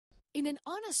In an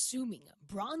unassuming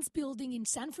bronze building in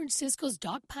San Francisco's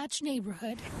Dogpatch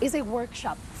neighborhood is a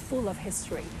workshop full of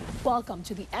history. Welcome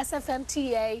to the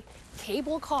SFMTA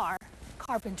Cable Car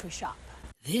Carpentry Shop.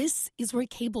 This is where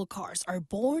cable cars are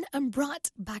born and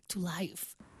brought back to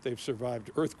life. They've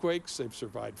survived earthquakes, they've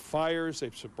survived fires,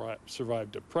 they've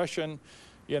survived depression,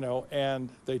 and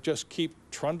they just keep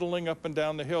trundling up and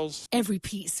down the hills. Every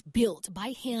piece built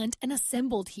by hand and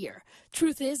assembled here.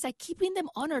 Truth is that keeping them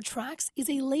on our tracks is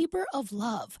a labor of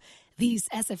love. These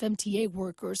SFMTA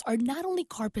workers are not only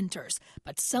carpenters,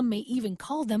 but some may even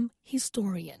call them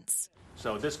historians.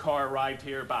 So this car arrived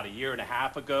here about a year and a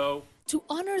half ago. To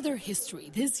honor their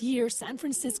history, this year San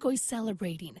Francisco is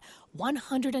celebrating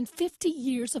 150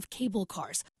 years of cable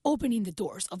cars, opening the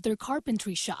doors of their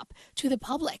carpentry shop to the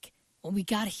public. When we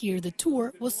got here, the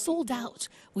tour was sold out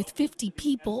with 50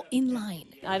 people in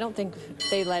line. I don't think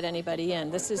they let anybody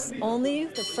in. This is only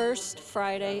the first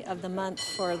Friday of the month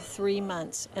for 3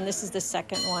 months, and this is the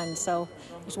second one. So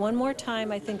there's one more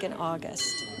time, I think, in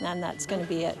August, and that's going to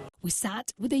be it. We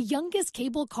sat with the youngest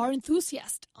cable car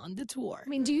enthusiast on the tour.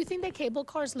 Do you think that cable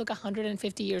cars look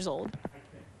 150 years old?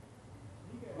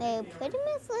 They pretty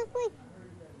much look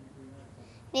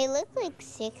like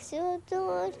 6 years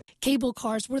old. Cable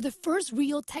cars were the first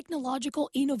real technological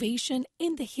innovation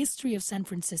in the history of San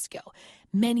Francisco.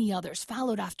 Many others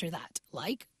followed after that,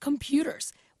 like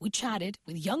computers. We chatted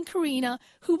with young Karina,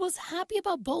 who was happy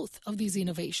about both of these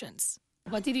innovations.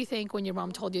 What did you think when your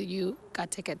mom told you you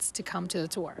got tickets to come to the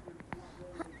tour?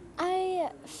 I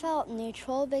felt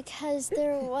neutral because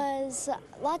there was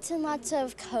lots and lots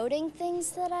of coding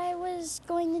things that I was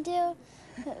going to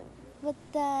do. But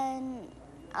then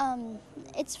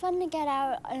it's fun to get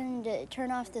out and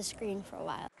turn off the screen for a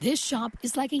while. This shop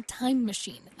is like a time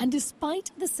machine, and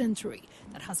despite the century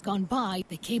that has gone by,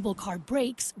 the cable car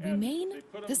brakes remain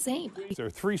the same. There are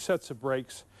 3 sets of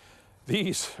brakes.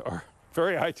 These are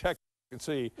very high-tech. You can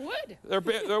see Wood.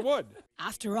 They're wood.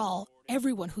 After all,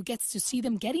 everyone who gets to see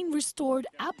them getting restored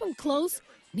up and close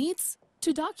needs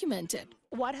to document it.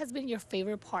 What has been your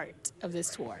favorite part of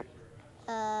this tour?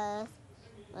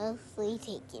 Mostly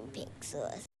taking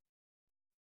pictures.